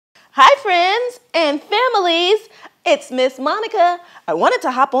Hi friends and families, it's Miss Monica. I wanted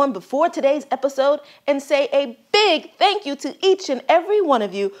to hop on before today's episode and say a big thank you to each and every one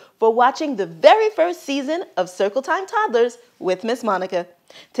of you for watching the very first season of Circle Time Toddlers with Miss Monica.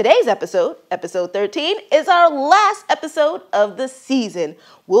 Today's episode, episode 13, is our last episode of the season.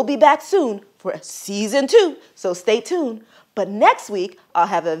 We'll be back soon for season 2, so stay tuned. But next week, I'll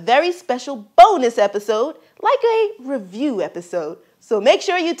have a very special bonus episode, like a review episode. So make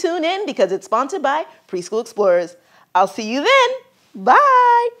sure you tune in because it's sponsored by Preschool Explorers. I'll see you then.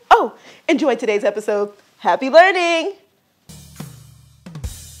 Bye. Oh, enjoy today's episode. Happy learning.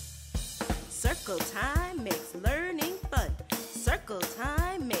 Circle time makes learning fun. Circle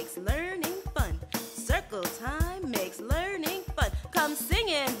time makes learning fun. Circle time makes learning fun. Come sing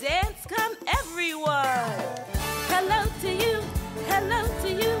and dance, come everyone. Hello to you, hello to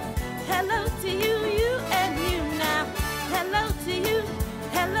you, hello to you, you and you now. Hello to you,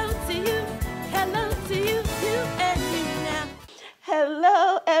 hello to you, hello to you, you and you now.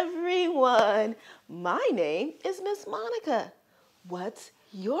 Hello, everyone. My name is Miss Monica. What's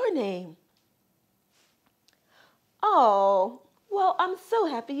your name? Oh, well, I'm so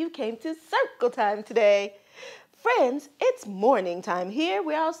happy you came to Circle Time today. Friends, it's morning time here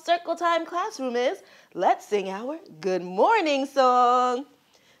where our Circle Time classroom is. Let's sing our good morning song.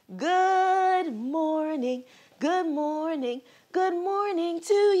 Good morning, good morning, good morning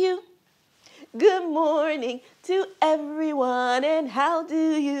to you. Good morning to everyone, and how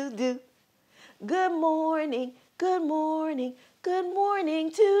do you do? Good morning, good morning, good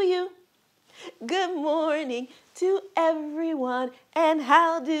morning to you. Good morning to everyone, and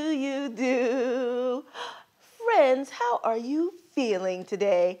how do you do? Friends, how are you feeling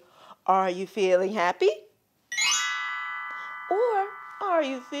today? Are you feeling happy? Or are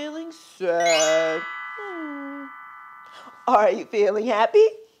you feeling sad? Are you feeling happy?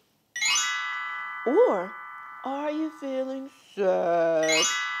 Or are you feeling sad?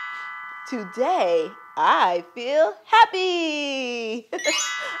 Today, I feel happy.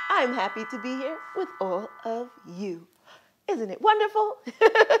 I'm happy to be here with all of you. Isn't it wonderful?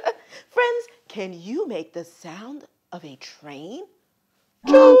 Friends, can you make the sound of a train?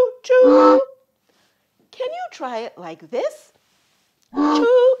 Choo, choo. Can you try it like this?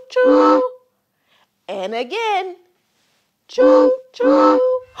 Choo, choo. And again. Choo, choo.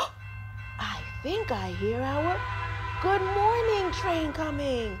 I think I hear our good morning train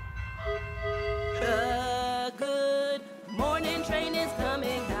coming. The good morning train is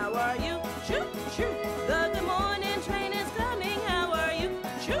coming. How are you? Choo, choo. The good morning train is coming. How are you?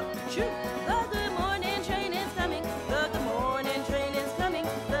 Choo, choo. The good morning train is coming. The good morning train is coming.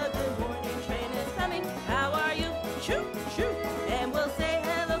 The good morning train is coming. How are you? Choo, choo. And we'll say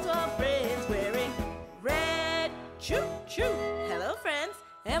hello to our friends wearing red. Choo, choo. Hello, friends.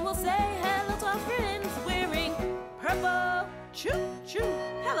 And we'll say hello to our friends wearing purple. Choo, choo.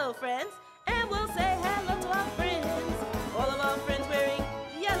 Hello, friends. And we'll say hello to our friends. All of our friends wearing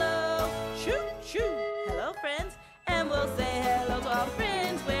yellow. Choo, choo. Hello, friends. And we'll say hello to our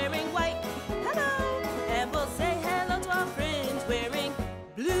friends wearing white. Hello. And we'll say hello to our friends wearing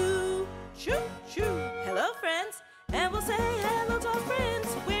blue. Choo, choo. Hello, friends. And we'll say hello to our friends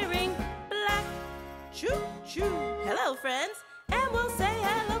wearing black. Choo, choo. Hello, friends. And we'll say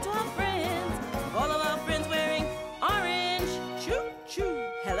hello to our friends. All of our friends wearing orange. Choo, choo.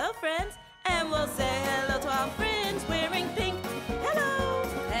 Hello, friends. And we'll say hello to our friends wearing pink. Hello.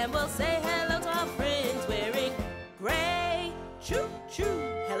 And we'll say hello to our friends wearing gray. Choo, choo.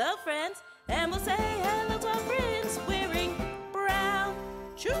 Hello, friends. And we'll say hello to our friends wearing brown.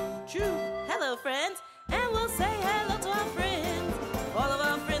 Choo, choo. Hello, friends. And we'll say hello to our friends. All of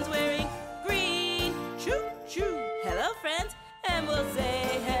our friends wearing green. Choo, choo. Hello, friends. And we'll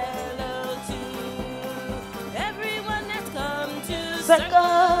say hello to everyone that's come to Circle.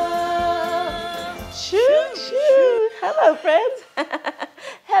 Choo, choo. Hello, friends.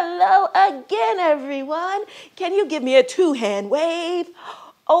 Hello again, everyone. Can you give me a 2-hand wave?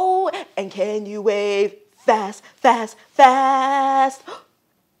 Oh, and can you wave fast, fast, fast?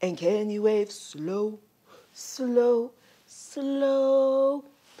 And can you wave slow, slow, slow?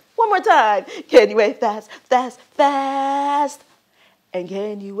 One more time. Can you wave fast, fast, fast? And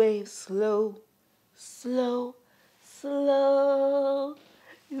can you wave slow, slow, slow?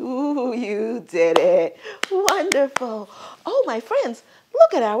 Ooh, you did it. Wonderful. Oh, my friends,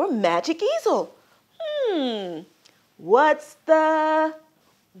 look at our magic easel. What's the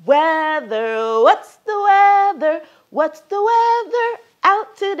weather? What's the weather? What's the weather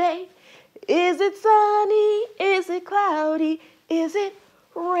out today? Is it sunny? Is it cloudy? Is it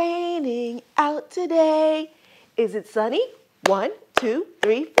raining out today? Is it sunny? 1, 2,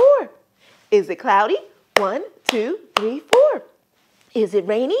 3, 4. Is it cloudy? 1, 2, 3, 4. Is it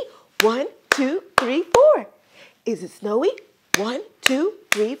rainy? 1, 2, 3, 4. Is it snowy? 1, 2,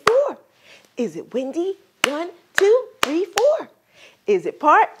 3, 4. Is it windy? 1, 2, 3, 4. Is it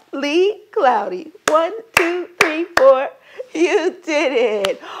partly cloudy? 1, 2, 3, 4. You did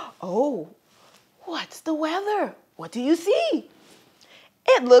it. Oh, what's the weather? What do you see?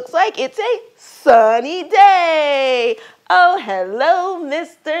 It looks like it's a sunny day. Oh, hello,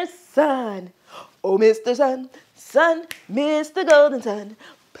 Mr. Sun. Oh, Mr. Sun, Sun, Mr. Golden Sun,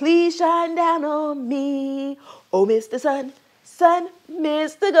 please shine down on me. Oh, Mr. Sun, Sun,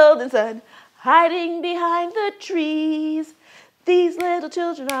 Mr. Golden Sun, hiding behind the trees. These little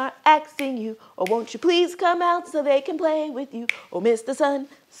children are asking you, oh, won't you please come out so they can play with you? Oh, Mr. Sun,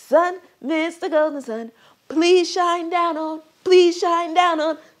 Sun, Mr. Golden Sun, please shine down on, please shine down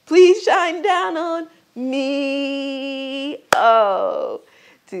on, please shine down on me. Oh,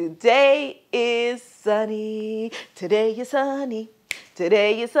 today is sunny, today is sunny,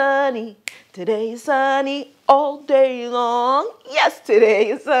 today is sunny, today is sunny all day long. Yes,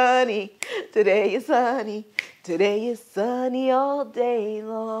 today is sunny, today is sunny, today is sunny all day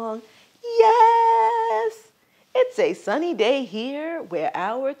long. Yes, it's a sunny day here where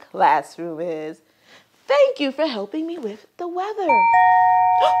our classroom is. Thank you for helping me with the weather.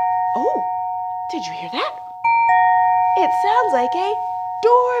 Oh, did you hear that? It sounds like a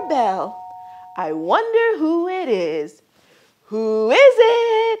doorbell. I wonder who it is. Who is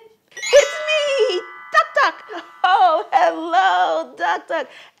it? It's me, Duck Duck. Oh, hello, Duck Duck.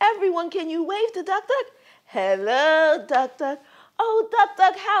 Everyone, can you wave to Duck Duck? Hello, Duck Duck. Oh, Duck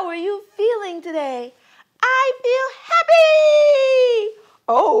Duck, how are you feeling today? I feel happy.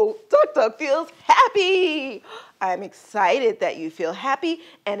 Oh, Duck Duck feels happy. I'm excited that you feel happy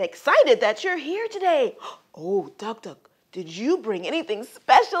and excited that you're here today. Oh, Duck Duck, did you bring anything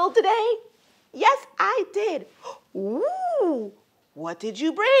special today? Yes, I did. Ooh, what did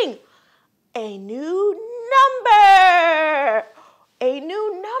you bring? A new number. A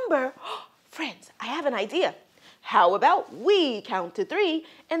new number. Friends, I have an idea. How about we count to 3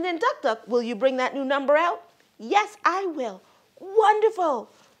 and then Duck Duck, will you bring that new number out? Yes, I will. Wonderful.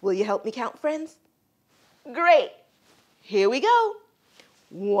 Will you help me count, friends? Great. Here we go.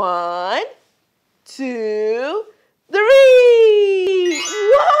 1, 2, 3.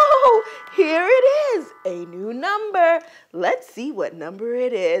 Whoa, here it is. A new number. Let's see what number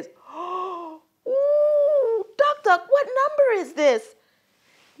it is. Ooh, Duck Duck, what number is this?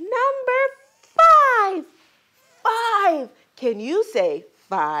 Number 5. 5. Can you say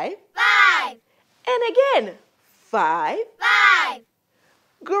 5? 5. And again, 5. 5.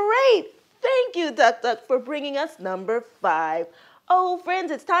 Great. Thank you, Duck Duck, for bringing us number 5. Oh,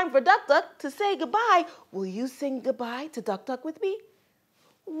 friends, it's time for Duck Duck to say goodbye. Will you sing goodbye to Duck Duck with me?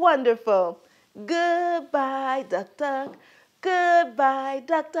 Wonderful. Goodbye, Duck Duck. Goodbye,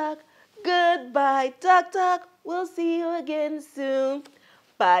 Duck Duck. Goodbye, Duck Duck. We'll see you again soon.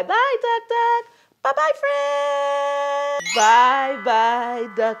 Bye-bye, Duck Duck. Bye-bye, friends. Bye-bye,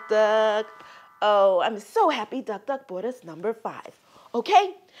 Duck Duck. Oh, I'm so happy Duck Duck brought us number 5.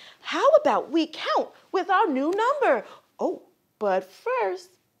 Okay, how about we count with our new number? Oh, but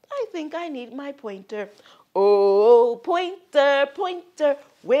first, I think I need my pointer. Oh, pointer, pointer,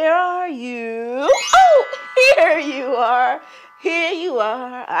 where are you? Oh, here you are. Here you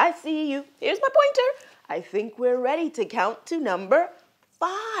are. I see you. Here's my pointer. I think we're ready to count to number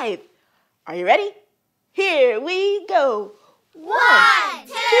 5. Are you ready? Here we go. 1,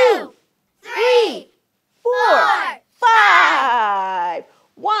 2, 3, 4, 5.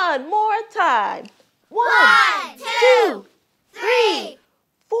 One more time. 1, 2, 3,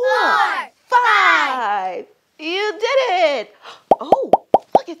 4, 5. You did it. Oh,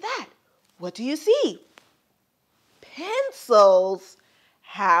 look at that. What do you see? Pencils.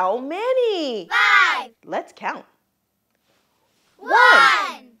 How many? 5. Let's count. 1,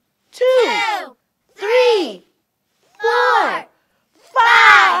 2, 3, 4,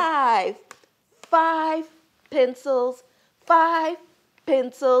 5. 5 pencils. 5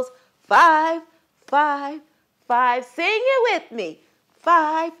 pencils. 5, 5, 5. Sing it with me.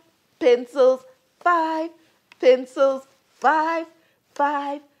 5 pencils. 5 pencils. 5,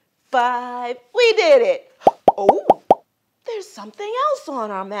 5, 5. We did it. Oh, there's something else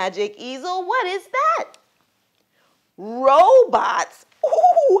on our magic easel. What is that? Robots.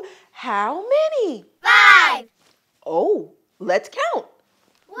 Ooh, how many? 5. Oh, let's count.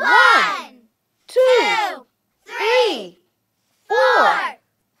 1, 2, 3, 4,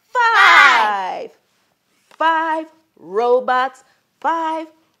 5. 5 robots. 5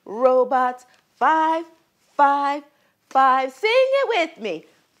 robots. 5, 5, 5. Sing it with me.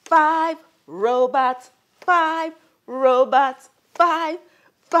 5 robots, 5 robots, 5,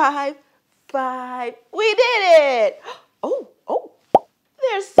 5, 5. We did it. Oh,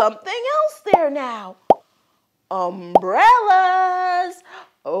 there's something else there now. Umbrellas.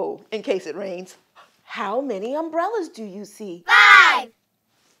 Oh, in case it rains. How many umbrellas do you see? 5.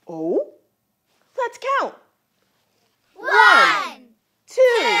 Oh, let's count. 1,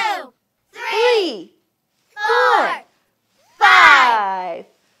 2, 3, 4, 5.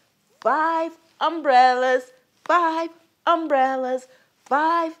 5 umbrellas, 5 umbrellas,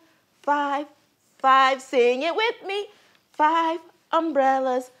 5, 5, 5. Sing it with me. 5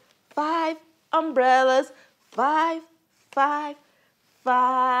 umbrellas, 5 umbrellas, 5, 5,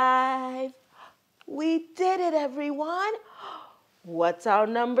 5. We did it, everyone. What's our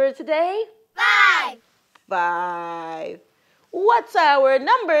number today? 5. 5. What's our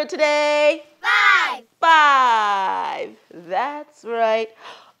number today? 5. 5. That's right.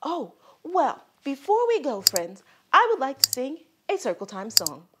 Oh, well, before we go, friends, I would like to sing a Circle Time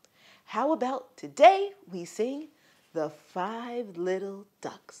song. How about today we sing The 5 Little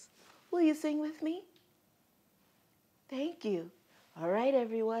Ducks? Will you sing with me? Thank you. All right,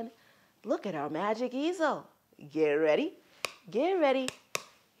 everyone. Look at our magic easel. Get ready. Get ready.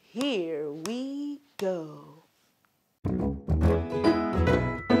 Here we go. 5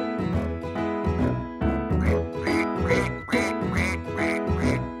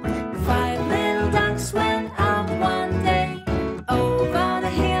 little ducks went out one day, over the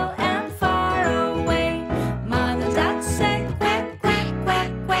hill and far away. Mother duck said quack, quack,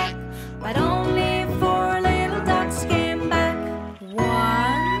 quack, quack, but only 4 little ducks came back.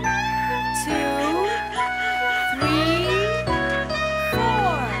 1, 2, 3,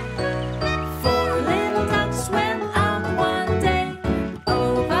 4. 4 little ducks went out one day,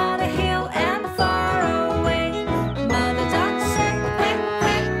 over the hill and far away. Mother duck said quack,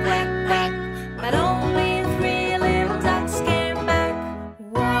 quack, quack, quack, but only 3 little ducks came back.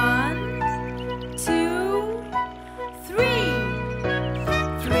 1, 2, 3.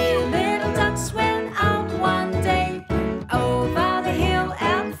 3 little ducks went out one day, over the hill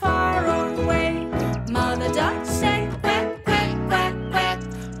and far away. Mother duck said quack, quack, quack, quack,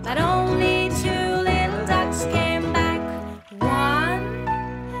 but only 2 little ducks came back.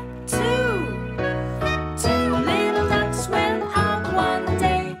 1, 2. 2 little ducks went out one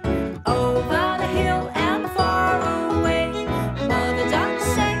day, over the hill and far away. Mother duck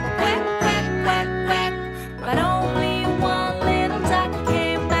said quack, quack, quack, quack, but only 1 little duck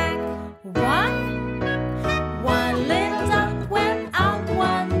came back. 1 little duck went out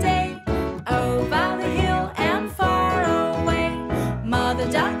one day, over the hill and far away. Mother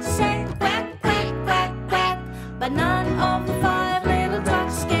duck said quack, quack, quack, quack, but none of the 5 little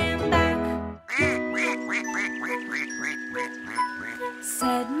ducks came back.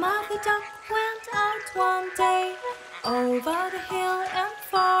 Said Mother duck went out one day, over the hill and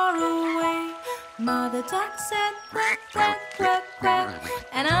far away. Mother duck said quack, quack, quack, quack,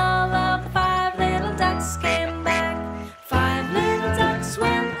 and all of the 5 little ducks came back. 5 little ducks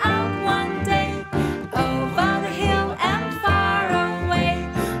went out one day, over the hill and far away.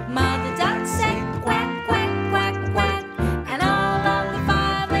 Mother duck said quack, quack, quack, quack, and all of the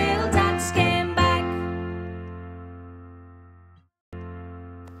 5 little ducks came back.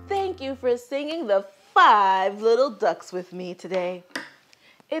 Thank you for singing The 5 Little Ducks with me today.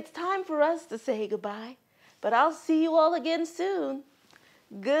 It's time for us to say goodbye, but I'll see you all again soon.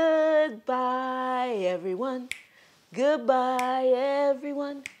 Goodbye, everyone. Goodbye,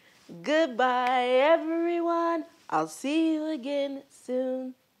 everyone. Goodbye, everyone. I'll see you again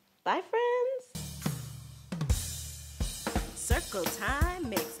soon. Bye, friends. Circle time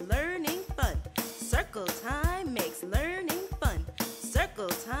makes learning fun. Circle time makes learning fun. Circle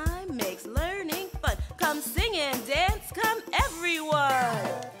time makes learning fun. Come sing and dance, come everyone.